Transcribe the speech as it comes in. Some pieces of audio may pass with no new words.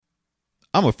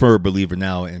I'm a firm believer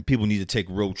now, and people need to take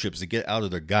road trips to get out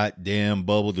of their goddamn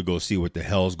bubble to go see what the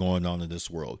hell's going on in this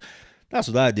world. That's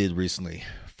what I did recently.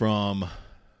 From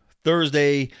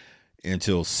Thursday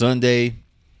until Sunday,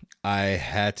 I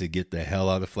had to get the hell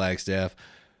out of Flagstaff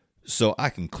so I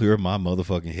can clear my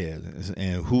motherfucking head.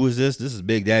 And who is this? This is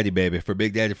Big Daddy, baby, for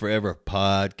Big Daddy Forever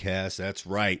podcast. That's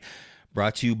right.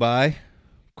 Brought to you by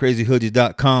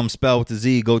crazyhoodies.com, spelled with a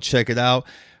Z. Go check it out.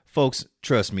 Folks,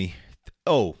 trust me.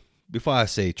 Oh, before I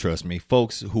say trust me,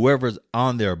 folks, whoever's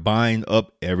on there buying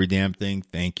up every damn thing,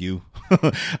 thank you.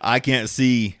 I can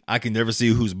never see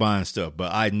who's buying stuff,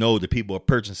 but I know that people are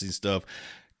purchasing stuff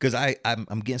because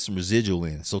I'm getting some residual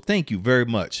in. So thank you very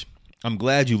much. I'm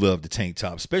glad you love the tank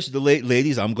tops, especially the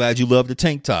ladies. I'm glad you love the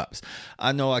tank tops.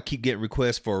 I know I keep getting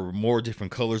requests for more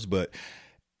different colors, but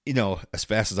you know, as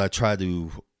fast as I try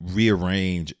to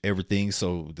rearrange everything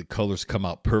so the colors come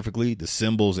out perfectly, the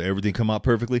symbols, everything come out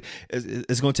perfectly,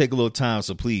 it's going to take a little time.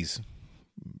 So please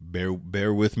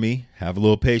bear with me. Have a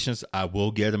little patience. I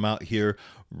will get them out here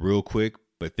real quick.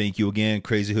 But thank you again,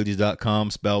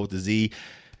 crazyhoodies.com, spelled with a Z,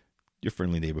 your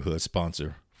friendly neighborhood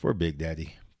sponsor for Big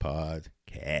Daddy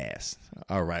Podcast.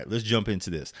 All right, let's jump into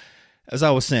this. As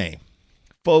I was saying,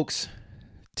 folks,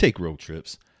 take road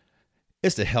trips.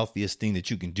 It's the healthiest thing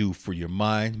that you can do for your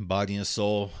mind, body, and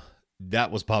soul. That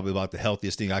was probably about the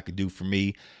healthiest thing I could do for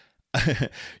me.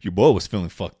 Your boy was feeling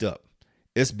fucked up.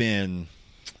 It's been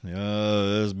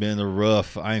a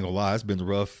rough, I ain't gonna lie, it's been a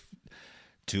rough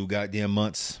 2 goddamn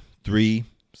months, 3,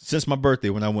 since my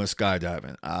birthday when I went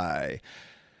skydiving. I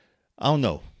don't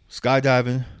know.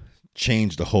 Skydiving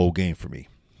changed the whole game for me.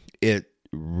 It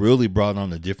really brought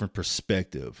on a different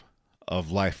perspective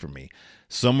of life for me.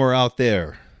 Somewhere out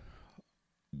there,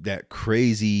 that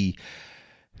crazy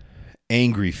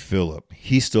angry Philip,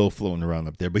 he's still floating around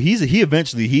up there, but he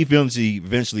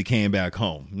eventually came back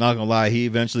home. Not gonna lie, he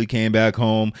eventually came back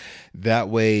home. That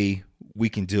way we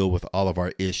can deal with all of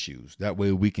our issues. That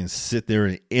way we can sit there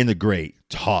and integrate,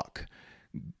 talk,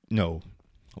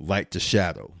 light to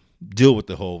shadow, deal with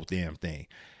the whole damn thing.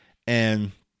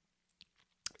 And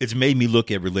it's made me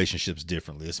look at relationships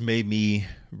differently. It's made me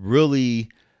really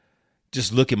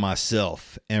just look at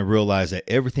myself and realize that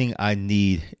everything I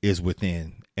need is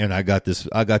within. And I got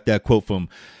that quote from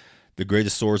the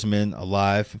greatest swordsman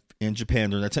alive in Japan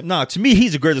during that time. No, to me,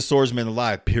 he's the greatest swordsman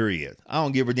alive, period. I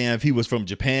don't give a damn if he was from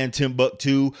Japan,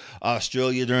 Timbuktu,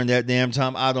 Australia during that damn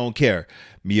time. I don't care.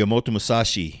 Miyamoto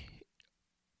Musashi,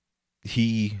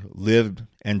 he lived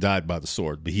and died by the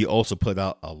sword, but he also put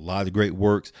out a lot of great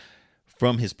works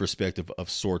from his perspective of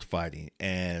sword fighting.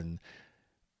 And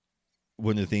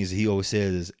one of the things that he always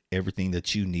said is everything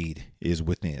that you need is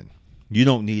within. You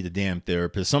don't need a damn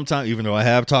therapist. Sometimes, even though I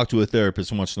have talked to a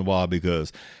therapist once in a while,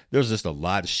 because there's just a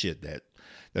lot of shit that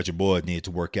your boy needed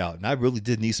to work out. And I really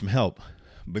did need some help.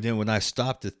 But then when I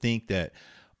stopped to think that,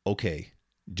 okay,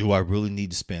 do I really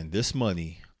need to spend this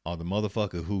money on the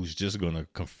motherfucker who's just going to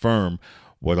confirm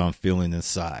what I'm feeling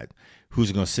inside?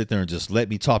 Who's going to sit there and just let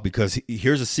me talk? Because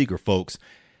here's a secret, folks.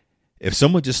 If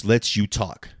someone just lets you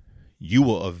talk, you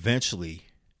will eventually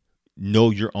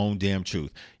know your own damn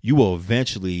truth. You will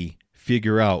eventually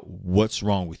figure out what's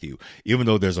wrong with you. Even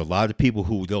though there's a lot of people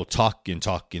who they'll talk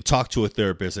to a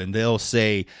therapist and they'll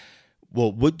say,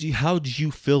 well, how do you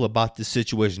feel about this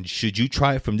situation? Should you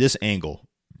try it from this angle?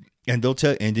 And they'll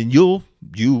tell, and then you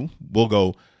will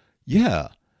go, yeah,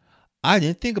 I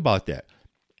didn't think about that.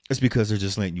 It's because they're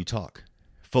just letting you talk.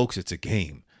 Folks, it's a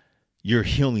game. Your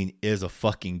healing is a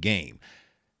fucking game.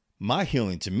 My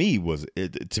healing to me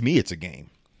it's a game.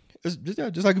 It's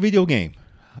just like a video game.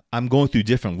 I'm going through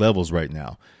different levels right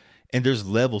now, and there's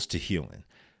levels to healing.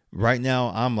 Right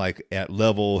now, I'm like at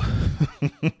level,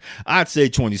 I'd say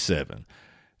 27,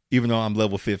 even though I'm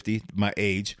level 50, my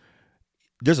age.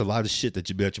 There's a lot of shit that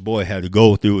your boy had to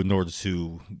go through in order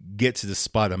to get to the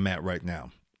spot I'm at right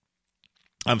now.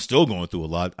 I'm still going through a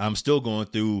lot. I'm still going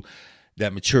through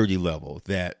that maturity level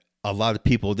that a lot of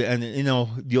people, and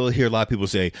you'll hear a lot of people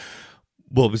say,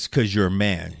 well, it's because you're a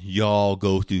man. Y'all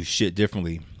go through shit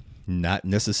differently. Not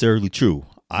necessarily true.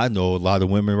 I know a lot of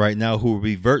women right now who are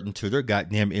reverting to their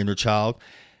goddamn inner child.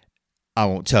 I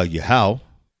won't tell you how.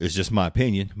 It's just my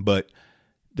opinion. But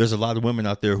there's a lot of women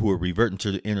out there who are reverting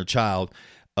to the inner child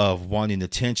of wanting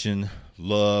attention,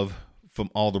 love from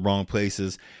all the wrong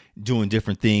places, doing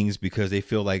different things because they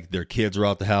feel like their kids are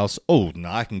out the house. Oh,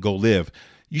 now I can go live.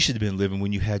 You should have been living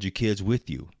when you had your kids with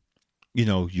you.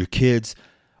 Your kids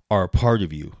are a part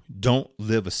of you. Don't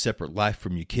live a separate life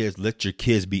from your kids. Let your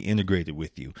kids be integrated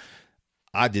with you.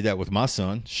 I did that with my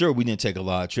son. Sure, we didn't take a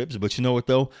lot of trips, but you know what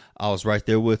though? I was right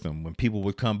there with him. When people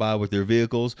would come by with their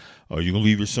vehicles, are you gonna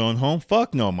leave your son home?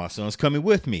 Fuck no, my son's coming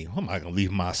with me. How am I gonna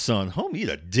leave my son home? Eat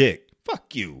a dick.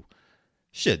 Fuck you.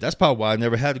 Shit, that's probably why I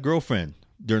never had a girlfriend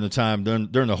during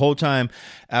the whole time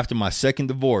after my second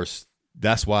divorce.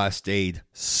 That's why I stayed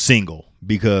single,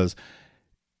 because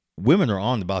women are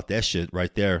on about that shit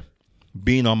right there.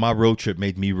 Being on my road trip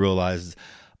made me realize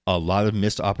a lot of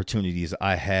missed opportunities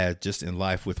I had just in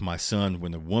life with my son,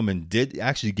 when a woman did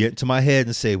actually get into my head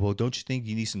and say, well, don't you think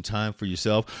you need some time for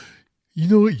yourself? You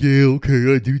know what? Yeah,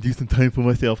 okay, I do need some time for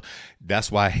myself.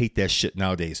 That's why I hate that shit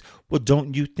nowadays. Well,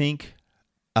 don't you think,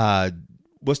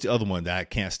 what's the other one that I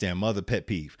can't stand? Mother pet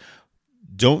peeve.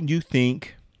 Don't you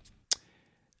think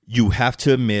you have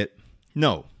to admit,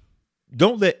 no,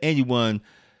 don't let anyone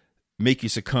make you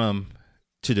succumb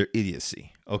to their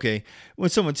idiocy. Okay, when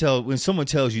someone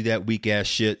tells you that weak ass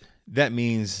shit, that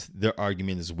means their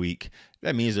argument is weak.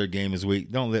 That means their game is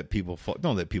weak. Don't let people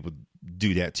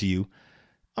do that to you.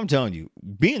 I'm telling you,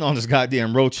 being on this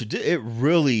goddamn road trip, it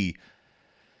really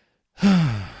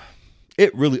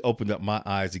opened up my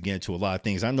eyes again to a lot of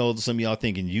things. I know some of y'all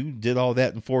thinking, you did all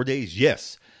that in 4 days.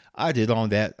 Yes, I did all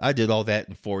that. I did all that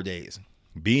in 4 days.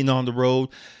 Being on the road,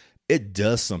 it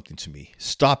does something to me.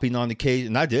 Stopping on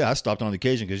occasion. And I stopped on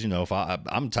occasion because, if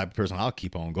I'm the type of person, I'll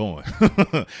keep on going.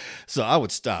 So I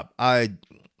would stop. I'd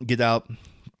get out,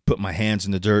 put my hands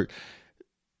in the dirt.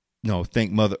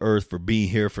 Thank Mother Earth for being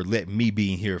here, for letting me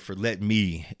be here, for letting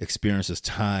me experience this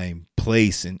time,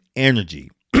 place, and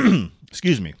energy.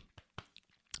 Excuse me.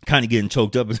 Kind of getting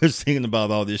choked up just thinking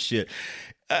about all this shit.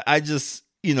 I just,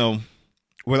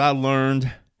 what I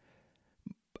learned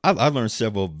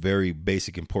several very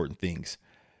basic, important things.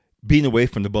 Being away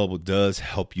from the bubble does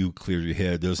help you clear your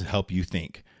head, does help you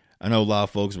think. I know a lot of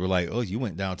folks were like, oh, you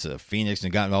went down to Phoenix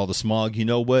and gotten all the smog. You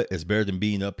know what? It's better than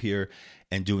being up here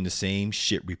and doing the same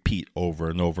shit repeat over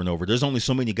and over and over. There's only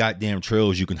so many goddamn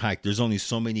trails you can hike. There's only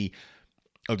so many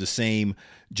of the same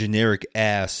generic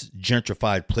ass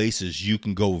gentrified places you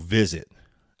can go visit.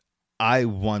 I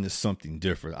wanted something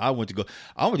different. I went to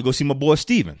go see my boy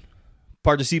Steven.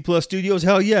 Part of C Plus Studios.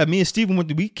 Hell yeah. Me and Steven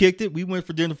we kicked it. We went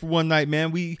for dinner for one night,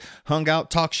 man. We hung out,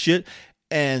 talked shit.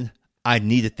 And I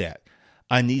needed that.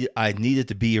 I needed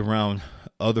to be around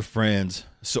other friends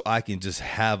so I can just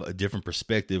have a different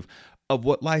perspective of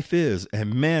what life is.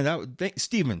 And man,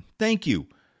 Steven, thank you.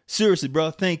 Seriously,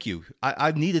 bro. Thank you.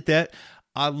 I needed that.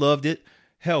 I loved it.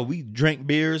 Hell, we drank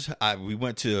beers. We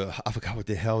went to, I forgot what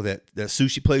the hell that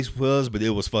sushi place was, but it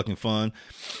was fucking fun.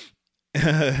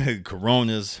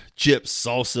 Coronas, chips,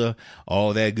 salsa,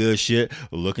 all that good shit.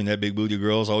 Looking at big booty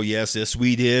girls. Oh yes,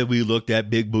 we did. We looked at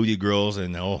big booty girls,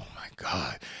 and oh my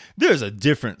God, there's a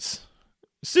difference.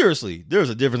 Seriously, there's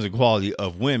a difference in quality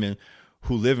of women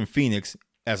who live in Phoenix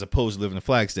as opposed to living in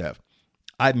Flagstaff.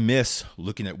 I miss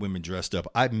looking at women dressed up.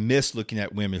 I miss looking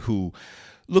at women who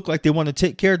look like they want to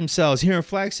take care of themselves. Here in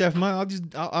Flagstaff, man,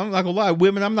 I'm not gonna lie,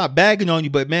 women, I'm not bagging on you,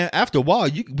 but man, after a while,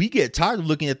 we get tired of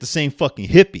looking at the same fucking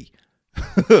hippie.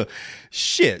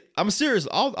 Shit, I'm serious.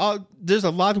 There's a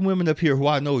lot of women up here who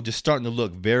I know just starting to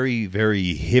look very,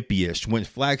 very hippie-ish, when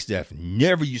Flagstaff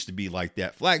never used to be like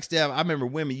that. Flagstaff, I remember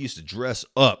women used to dress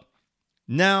up.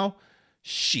 Now,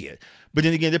 shit. But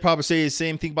then again, they probably say the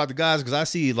same thing about the guys, because I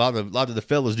see a lot of the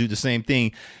fellas do the same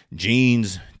thing.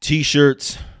 Jeans,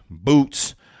 t-shirts,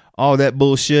 boots, all that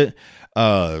bullshit.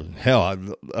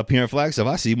 Hell, up here in Flagstaff,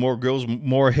 I see more girls,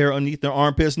 more hair underneath their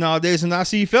armpits nowadays than I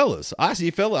see fellas. I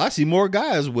see more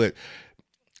guys with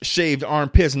shaved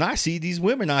armpits, and I see these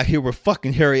women out here with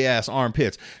fucking hairy ass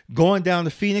armpits. Going down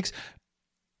to Phoenix,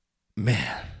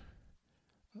 man,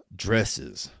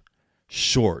 dresses,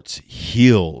 shorts,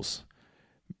 heels,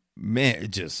 man,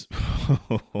 it just,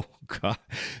 oh God,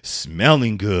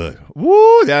 smelling good.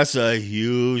 Woo, that's a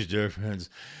huge difference.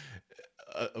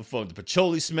 From the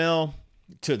patchouli smell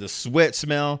to the sweat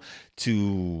smell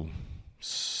to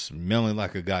smelling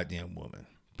like a goddamn woman.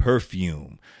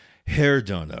 Perfume, hair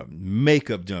done up,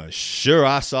 makeup done. Sure,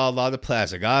 I saw a lot of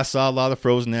plastic. I saw a lot of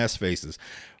frozen ass faces.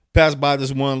 Passed by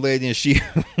this one lady and she,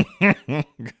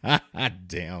 God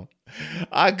damn.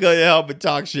 I couldn't help but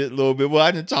talk shit a little bit. Well,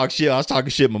 I didn't talk shit. I was talking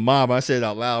shit to my mom. I said it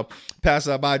out loud. Passed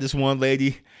by this one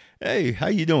lady. Hey, how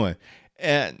you doing?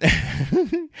 And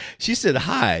she said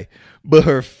hi, but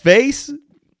her face,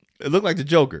 it looked like the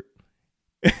Joker.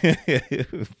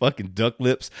 Fucking duck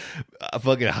lips,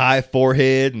 fucking high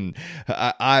forehead and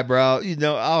eyebrow.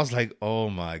 I was like,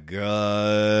 oh my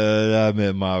God, I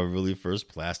met my really first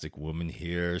plastic woman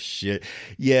here. Shit.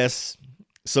 Yes,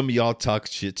 some of y'all talk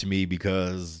shit to me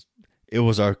because it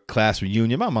was our class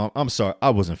reunion. My mom, I'm sorry, I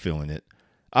wasn't feeling it.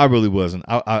 I really wasn't.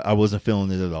 I wasn't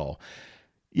feeling it at all.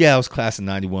 Yeah, I was class of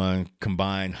 91,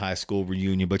 combined high school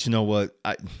reunion, but you know what?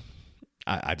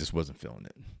 I just wasn't feeling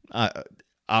it. I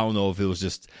don't know if it was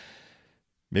just,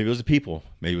 maybe it was the people,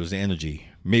 maybe it was the energy,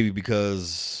 maybe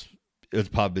because it's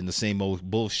probably been the same old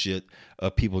bullshit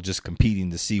of people just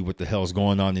competing to see what the hell's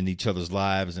going on in each other's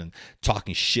lives and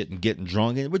talking shit and getting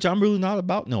drunk, which I'm really not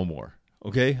about no more.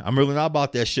 Okay, I'm really not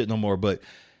about that shit no more. But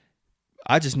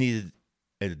I just needed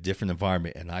a different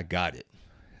environment, and I got it.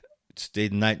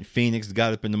 Stayed the night in Phoenix,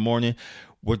 got up in the morning,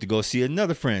 went to go see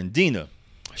another friend, Dina.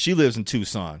 She lives in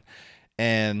Tucson,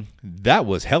 and that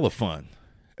was hella fun.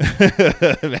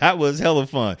 That was hella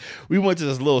fun. We went to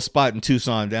this little spot in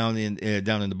Tucson down in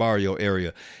the Barrio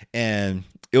area, and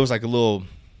it was like a little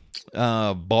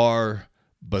bar,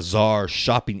 bazaar,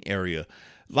 shopping area.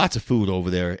 Lots of food over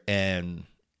there, and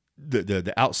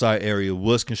the outside area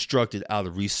was constructed out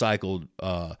of recycled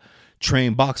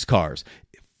train boxcars.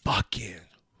 Fucking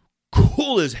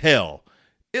cool as hell.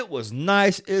 It was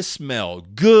nice. It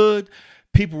smelled good.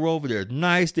 People were over there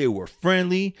nice. They were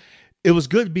friendly. It was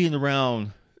good being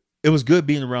around. It was good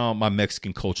being around my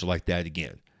Mexican culture like that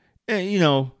again. And you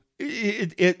know,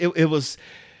 it was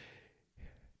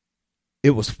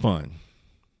fun.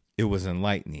 It was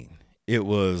enlightening. It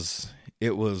was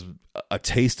a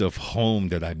taste of home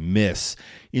that I miss.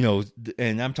 You know,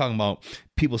 and I'm talking about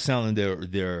people selling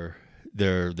their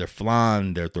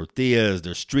flan, their tortillas,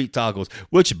 their street tacos,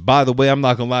 which, by the way, I'm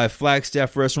not gonna lie,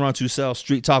 Flagstaff restaurants who sell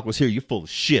street tacos here, you're full of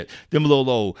shit. Them little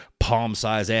old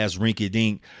palm-sized ass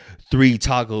rinky-dink, 3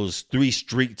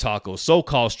 street tacos,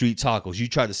 so-called street tacos, you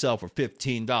try to sell for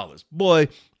 $15. Boy,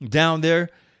 down there,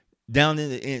 down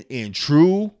in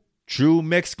true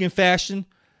Mexican fashion,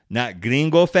 not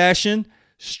gringo fashion,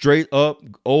 straight up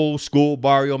old school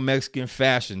barrio Mexican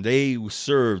fashion, they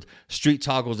served street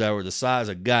tacos that were the size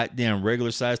of goddamn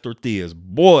regular sized tortillas.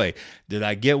 Boy, did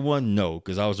I get one? No,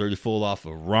 because I was already full off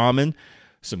of ramen,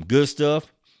 some good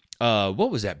stuff.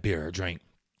 What was that beer I drank?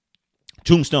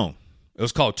 Tombstone. It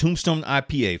was called Tombstone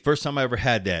IPA. First time I ever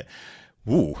had that.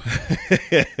 Woo.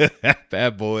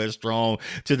 Bad boy is strong.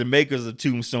 To the makers of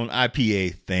Tombstone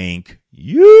IPA, thank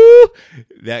you.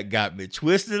 That got me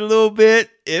twisted a little bit.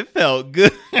 It felt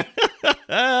good. It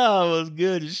was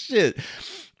good as shit.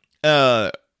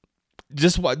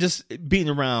 Just being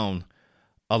around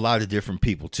a lot of different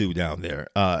people too down there.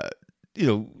 You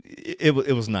know,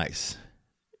 it was nice.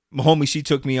 My homie, she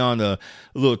took me on a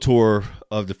little tour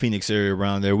of the Phoenix area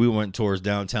around there. We went towards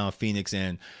downtown Phoenix,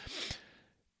 and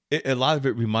a lot of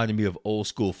it reminded me of old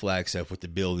school Flagstaff with the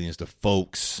buildings, the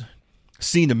folks.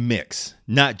 Seen a mix,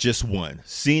 not just one.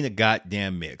 Seen a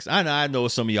goddamn mix. I know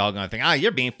some of y'all gonna think,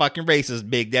 you're being fucking racist,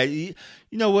 Big Daddy.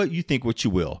 You know what? You think what you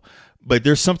will. But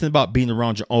there's something about being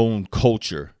around your own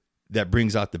culture that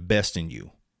brings out the best in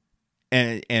you.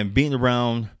 And being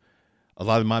around a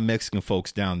lot of my Mexican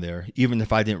folks down there, even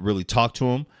if I didn't really talk to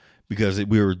them because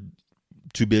we were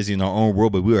too busy in our own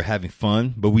world, but we were having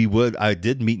fun. But I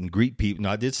did meet and greet people.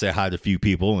 I did say hi to a few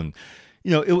people, and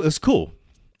you know, it was cool.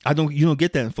 You don't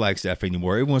get that in Flagstaff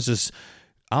anymore. Everyone's just,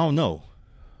 I don't know.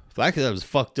 Flagstaff is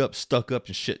fucked up, stuck up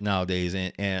and shit nowadays,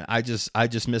 and I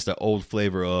just miss that old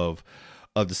flavor of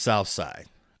the South Side,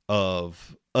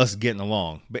 of us getting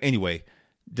along. But anyway,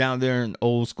 down there in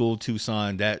old school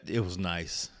Tucson, that it was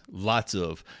nice. Lots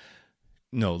of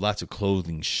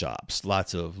clothing shops,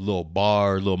 lots of little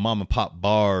mom and pop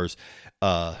bars.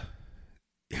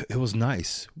 It was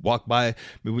nice.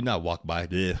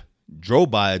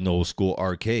 Drove by an old school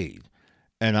arcade.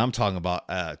 And I'm talking about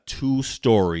a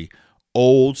 2-story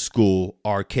old school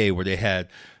arcade where they had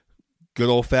good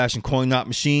old fashioned coin op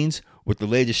machines with the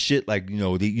latest shit. Like,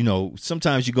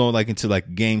 sometimes you go like into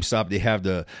like GameStop, they have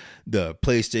the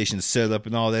PlayStation set up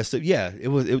and all that stuff. Yeah,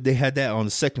 they had that on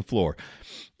the second floor.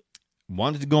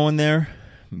 Wanted to go in there,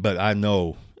 but I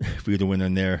know if we would have went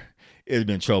in there, it'd have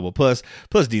been trouble. Plus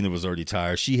Dina was already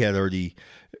tired. She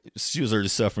was already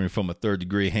suffering from a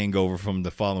 3rd-degree hangover from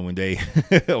the following day,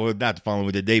 or not the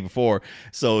following, the day before.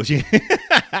 So she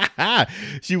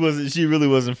really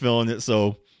wasn't feeling it.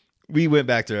 So we went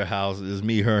back to her house. It was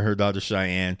me, her, and her daughter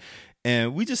Cheyenne,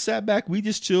 and we just sat back. We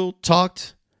just chilled,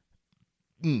 talked.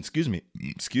 Excuse me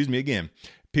again.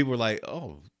 People were like,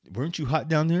 "Oh, weren't you hot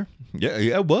down there?" Yeah,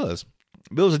 it was.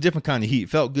 But it was a different kind of heat. It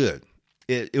felt good.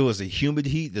 It was a humid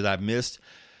heat that I missed,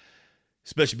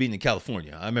 especially being in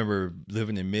California. I remember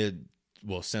living in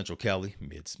Central Cali,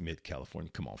 mid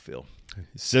California. Come on, Phil.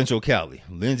 Central Cali,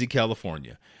 Lindsay,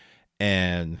 California.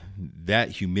 And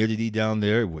that humidity down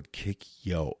there would kick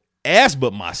your ass,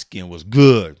 but my skin was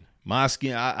good. My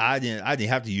skin, I didn't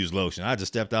have to use lotion. I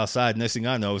just stepped outside. Next thing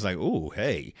I know, it was like, oh,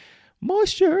 hey,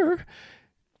 moisture.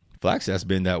 Flagstaff's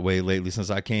been that way lately since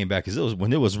I came back. Because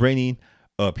when it was raining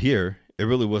up here, it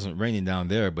really wasn't raining down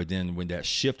there. But then when that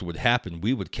shift would happen,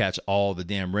 we would catch all the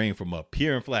damn rain from up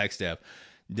here in Flagstaff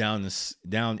down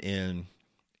in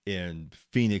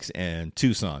Phoenix and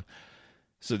Tucson.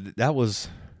 So that was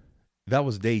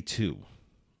day 2.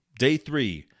 Day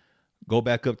 3, go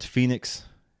back up to Phoenix,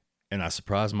 and I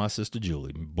surprised my sister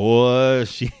Julie. Boy,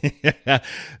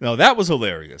 no, that was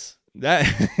hilarious. That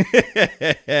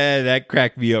that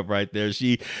cracked me up right there.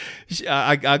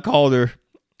 I called her.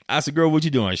 I said, "Girl, what you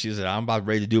doing?" She said, "I'm about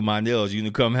ready to do my nails. You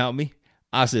gonna come help me?"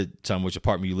 I said, "Tell me which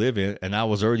apartment you live in." And I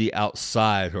was already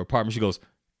outside her apartment. She goes,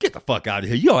 "Get the fuck out of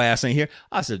here. Your ass ain't here."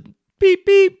 I said, "Beep,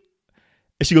 beep."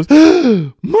 And she goes,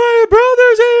 "My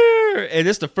brother's here." And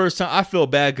it's the first time I feel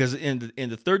bad because in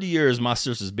the 30 years my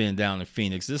sister's been down in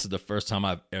Phoenix, this is the first time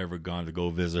I've ever gone to go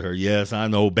visit her. Yes, I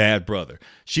know, bad brother.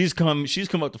 She's come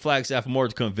up to Flagstaff more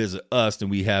to come visit us than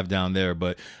we have down there,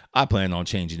 but I plan on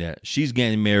changing that. She's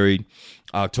getting married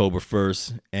October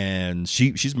 1st, and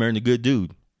she's marrying a good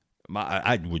dude.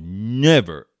 I would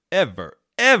never, ever,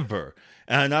 ever,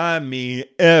 and I mean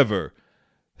ever,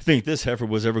 think this heifer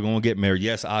was ever going to get married.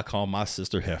 Yes, I call my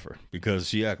sister heifer because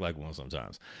she act like one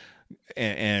sometimes.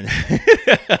 And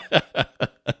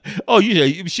oh,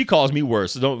 she calls me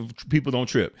worse. So people don't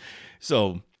trip.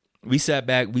 So we sat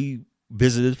back, we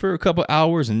visited for a couple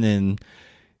hours, and then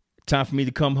time for me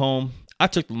to come home. I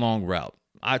took the long route.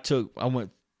 I went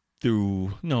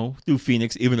through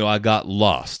Phoenix, even though I got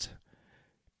lost.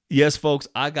 Yes, folks,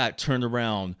 I got turned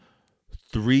around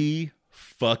 3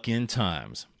 fucking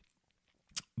times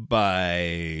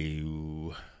by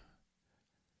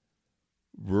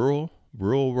Rural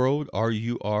Road,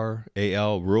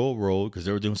 RURAL, Rural Road, because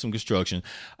they were doing some construction.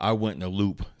 I went in a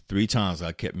loop 3 times.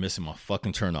 I kept missing my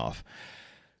fucking turnoff.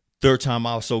 3rd time,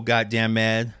 I was so goddamn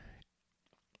mad.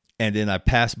 And then I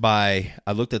passed by,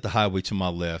 I looked at the highway to my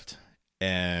left,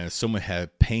 and someone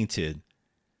had painted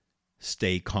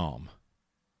 "Stay Calm"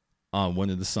 on one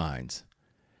of the signs.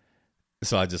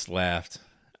 So I just laughed.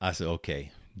 I said,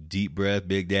 okay, deep breath,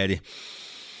 Big Daddy.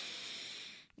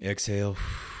 Exhale.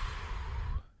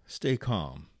 Stay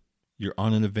calm. You're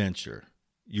on an adventure.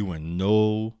 You in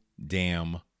no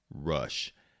damn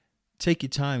rush. Take your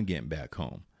time getting back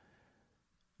home.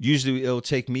 Usually it'll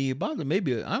take me about,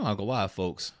 maybe, I'm not gonna lie,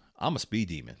 folks, I'm a speed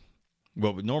demon.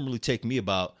 Well, it would normally take me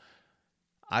about,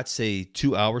 I'd say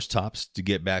 2 hours tops to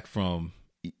get back from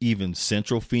even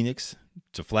central Phoenix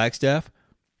to Flagstaff.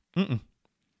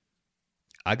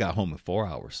 I got home in 4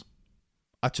 hours.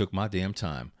 I took my damn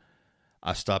time.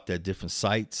 I stopped at different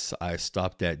sites. I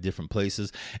stopped at different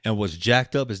places. And what's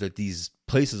jacked up is that these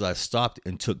places I stopped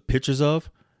and took pictures of,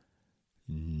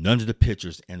 none of the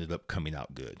pictures ended up coming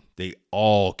out good. They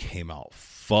all came out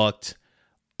fucked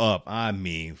up. I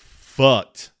mean,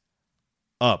 fucked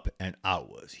up. And I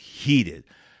was heated.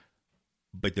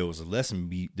 But there was a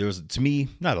lesson. There was, to me,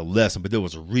 not a lesson, but there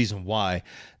was a reason why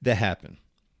that happened.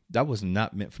 That was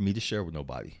not meant for me to share with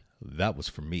nobody. That was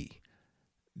for me.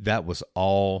 That was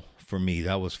all for me.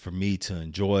 That was for me to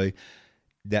enjoy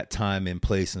that time and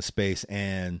place and space.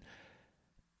 And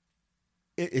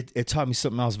it taught me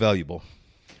something else valuable.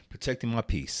 Protecting my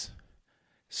peace.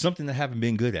 Something I haven't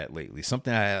been good at lately.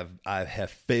 Something I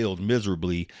have failed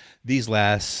miserably these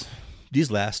last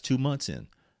 2 months in.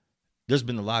 There's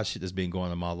been a lot of shit that's been going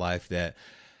on in my life that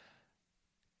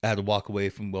I had to walk away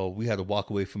from. Well, we had to walk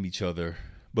away from each other,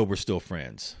 but we're still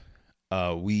friends.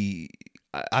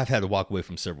 I've had to walk away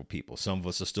from several people. Some of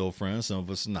us are still friends, some of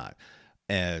us are not.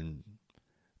 And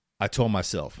I told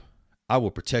myself, I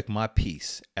will protect my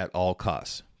peace at all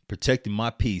costs. Protecting my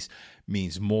peace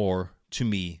means more to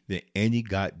me than any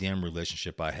goddamn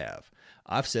relationship I have.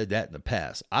 I've said that in the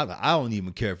past. I don't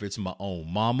even care if it's my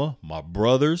own mama, my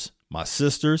brothers, my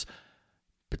sisters.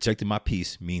 Protecting my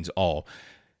peace means all.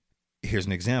 Here's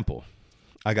an example.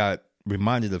 I got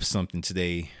reminded of something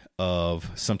today,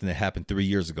 of something that happened 3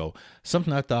 years ago.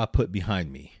 Something I thought I put behind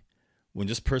me. When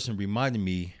this person reminded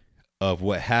me of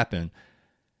what happened,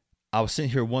 I was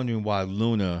sitting here wondering why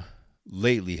Luna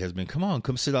lately has been,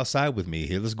 come sit outside with me.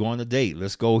 Here, let's go on a date.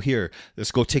 Let's go here.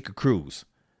 Let's go take a cruise.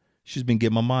 She's been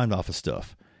getting my mind off of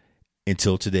stuff.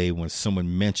 Until today, when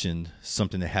someone mentioned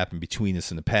something that happened between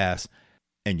us in the past,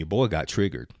 and your boy got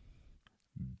triggered.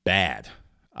 Bad.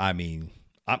 I mean,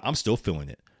 I'm still feeling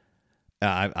it.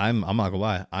 I'm not gonna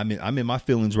lie. I'm in my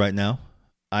feelings right now.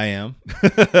 I am.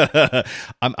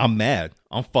 I'm mad.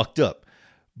 I'm fucked up.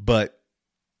 But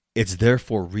it's there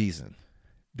for a reason.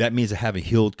 That means I haven't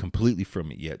healed completely from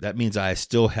it yet. That means I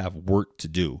still have work to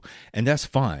do. And that's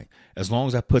fine. As long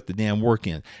as I put the damn work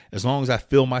in. As long as I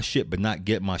feel my shit but not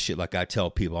get my shit like I tell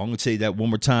people. I'm going to say that one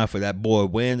more time for that boy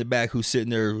way in the back who's sitting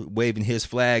there waving his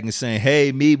flag and saying,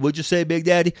 hey, me, what'd you say, Big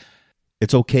Daddy?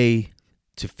 It's okay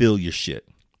to feel your shit.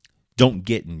 Don't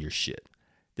get in your shit.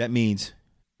 That means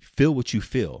feel what you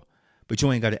feel, but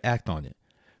you ain't got to act on it.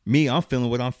 Me, I'm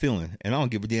feeling what I'm feeling, and I don't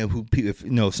give a damn who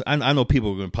people. I know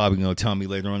people are probably going to tell me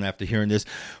later on after hearing this.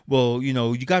 Well,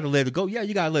 you got to let it go. Yeah,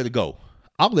 you got to let it go.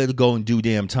 I'll let it go in due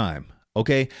damn time.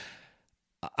 Okay,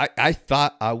 I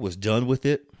thought I was done with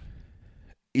it.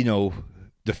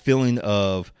 The feeling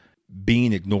of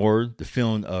being ignored, the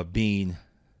feeling of being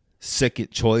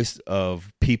second choice,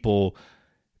 of people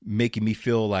making me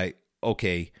feel like,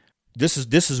 okay, this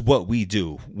is what we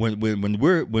do.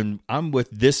 When I'm with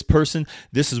this person,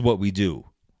 this is what we do.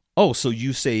 Oh, so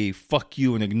you say fuck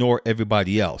you and ignore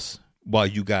everybody else while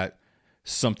you got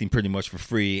something pretty much for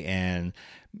free and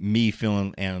me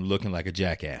feeling and looking like a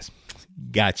jackass.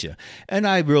 Gotcha. And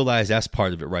I realize that's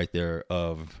part of it right there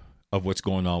of what's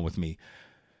going on with me.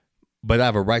 But I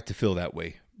have a right to feel that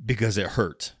way because it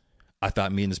hurt. I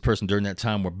thought me and this person during that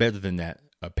time were better than that.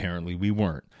 Apparently we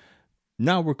weren't.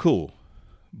 Now we're cool.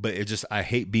 But I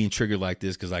hate being triggered like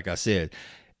this because, like I said,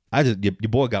 your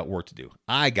boy got work to do.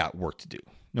 I got work to do.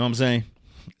 You know what I'm saying?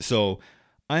 So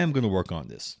I am going to work on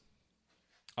this.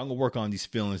 I'm going to work on these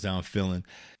feelings that I'm feeling.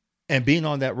 And being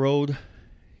on that road,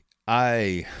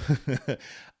 I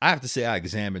have to say I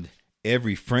examined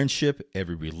every friendship,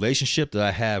 every relationship that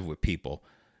I have with people,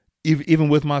 even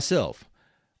with myself.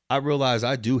 I realize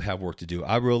I do have work to do.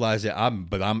 I realize that I'm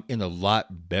in a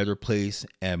lot better place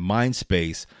and mind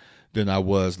space than I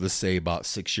was, let's say, about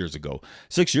 6 years ago.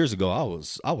 6 years ago, I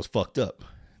was fucked up.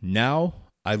 Now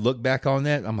I look back on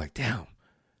that, I'm like, damn,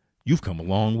 you've come a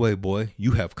long way, boy.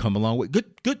 You have come a long way.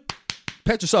 Good.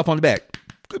 Pat yourself on the back.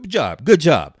 Good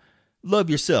job. Love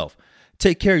yourself.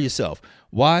 Take care of yourself.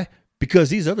 Why? Because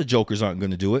these other jokers aren't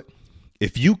going to do it.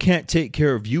 If you can't take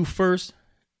care of you first,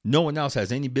 no one else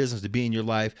has any business to be in your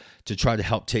life to try to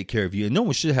help take care of you. And no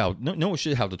one should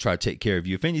have to try to take care of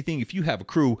you. If anything, if you have a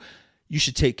crew, you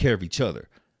should take care of each other.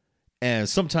 And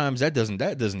sometimes that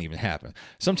doesn't even happen.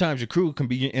 Sometimes your crew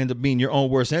can end up being your own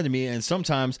worst enemy, and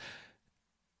sometimes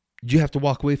you have to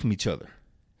walk away from each other.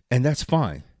 And that's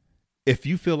fine. If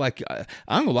you feel like,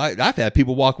 I'm gonna lie, I've had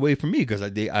people walk away from me because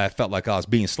I felt like I was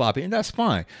being sloppy, and that's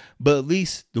fine. But at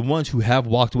least the ones who have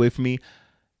walked away from me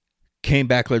came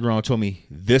back later on and told me,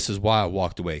 this is why I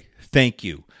walked away. Thank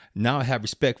you. Now I have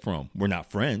respect for them. We're not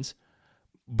friends,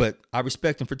 but I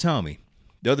respect them for telling me.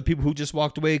 The other people who just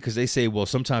walked away because they say, well,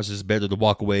 sometimes it's better to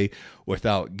walk away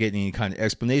without getting any kind of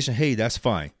explanation. Hey, that's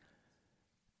fine.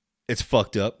 It's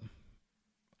fucked up.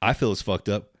 I feel it's fucked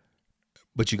up.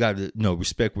 But you got to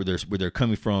respect where they're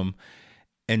coming from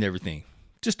and everything.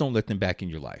 Just don't let them back in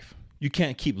your life. You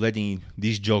can't keep letting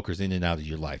these jokers in and out of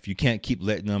your life. You can't keep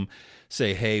letting them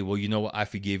say, hey, well, you know what? I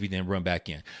forgive you, then run back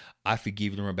in. I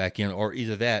forgive you, then run back in. Or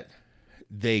either that,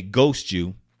 they ghost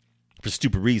you for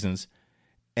stupid reasons,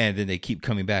 and then they keep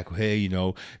coming back. Hey,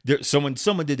 someone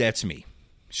did that to me.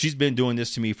 She's been doing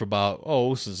this to me for about,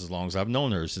 since as long as I've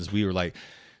known her, since we were like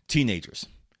teenagers.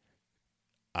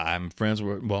 I'm not friends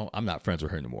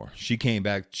with her anymore. She came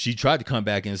back. She tried to come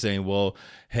back and saying, well,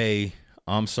 hey,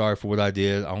 I'm sorry for what I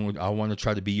did. I want to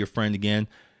try to be your friend again.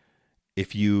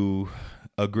 If you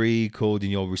agree, cool, then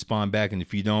you'll respond back. And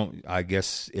if you don't, I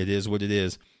guess it is what it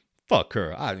is. Fuck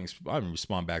her. I didn't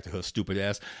respond back to her stupid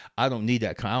ass. I don't need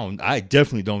that kind. I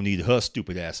definitely don't need her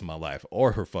stupid ass in my life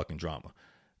or her fucking drama.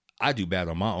 I do bad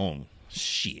on my own.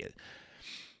 Shit.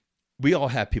 We all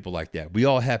have people like that. We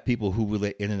all have people who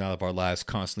relate in and out of our lives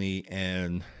constantly.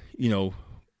 And,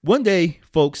 one day,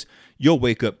 folks, you'll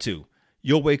wake up too.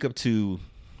 You'll wake up to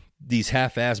these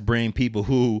half-ass brain people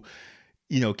who,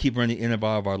 keep running in and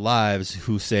out of our lives,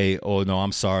 who say, oh, no,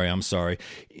 I'm sorry.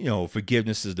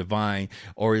 Forgiveness is divine.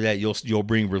 Or that you'll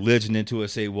bring religion into it,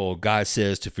 say, well, God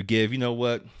says to forgive. You know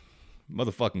what?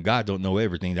 Motherfucking God don't know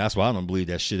everything. That's why I don't believe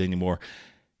that shit anymore.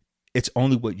 It's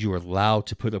only what you're allowed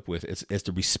to put up with. It's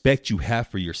the respect you have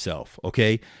for yourself,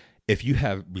 okay? If you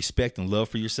have respect and love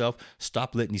for yourself,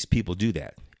 stop letting these people do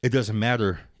that. It doesn't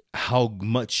matter how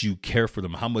much you care for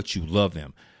them, how much you love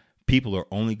them. People are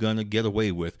only going to get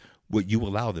away with what you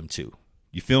allow them to.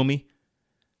 You feel me?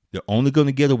 They're only going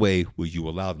to get away what you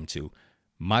allow them to.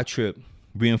 My trip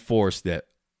reinforced that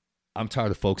I'm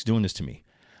tired of folks doing this to me.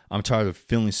 I'm tired of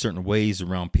feeling certain ways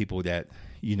around people that,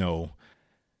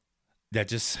 that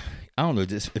just, I don't know,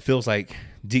 it feels like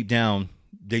deep down,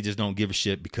 they just don't give a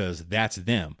shit because that's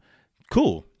them.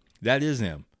 Cool. That is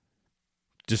them.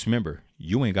 Just remember,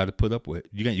 you ain't got to put up with it.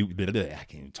 I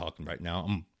can't even talk right now.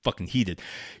 I'm fucking heated.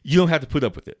 You don't have to put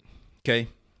up with it. Okay?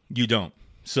 You don't.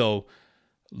 So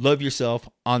love yourself,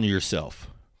 honor yourself,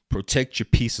 protect your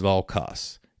peace at all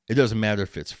costs. It doesn't matter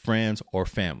if it's friends or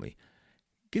family.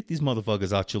 Get these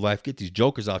motherfuckers out your life. Get these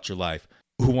jokers out your life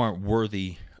who aren't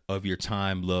worthy of your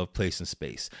time, love, place, and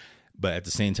space. But at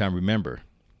the same time, remember,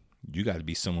 you got to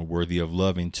be someone worthy of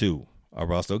loving too,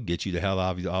 or else they'll get you the hell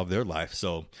out of their life.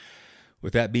 So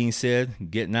with that being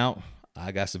said, getting out,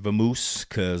 I got some vamoose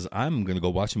because I'm going to go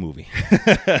watch a movie.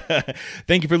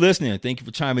 Thank you for listening. Thank you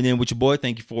for chiming in with your boy.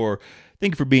 Thank you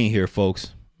for being here,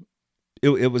 folks.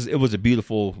 It was a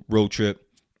beautiful road trip.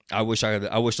 I wish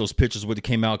those pictures would have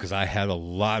came out because I had a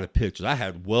lot of pictures. I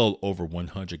had well over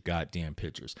 100 goddamn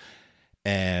pictures.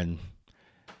 And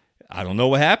I don't know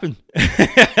what happened.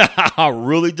 I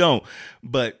really don't.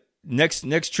 But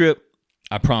next trip,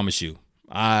 I promise,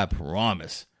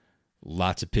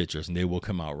 lots of pictures and they will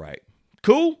come out right.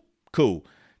 Cool.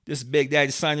 This is Big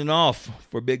Daddy signing off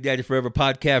for Big Daddy Forever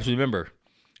Podcast. Remember,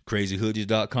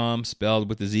 crazyhoodies.com, spelled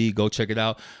with a Z. Go check it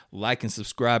out. Like and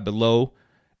subscribe below.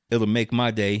 It'll make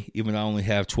my day, even though I only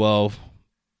have 12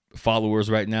 followers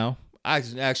right now. I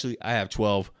have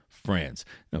 12 friends.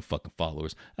 No fucking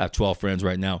followers. I have 12 friends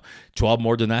right now. 12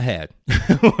 more than I had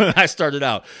when I started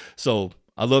out. So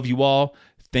I love you all.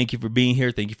 Thank you for being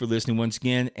here. Thank you for listening once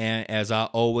again. And as I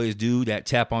always do, that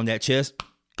tap on that chest.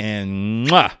 And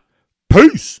mwah,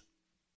 peace.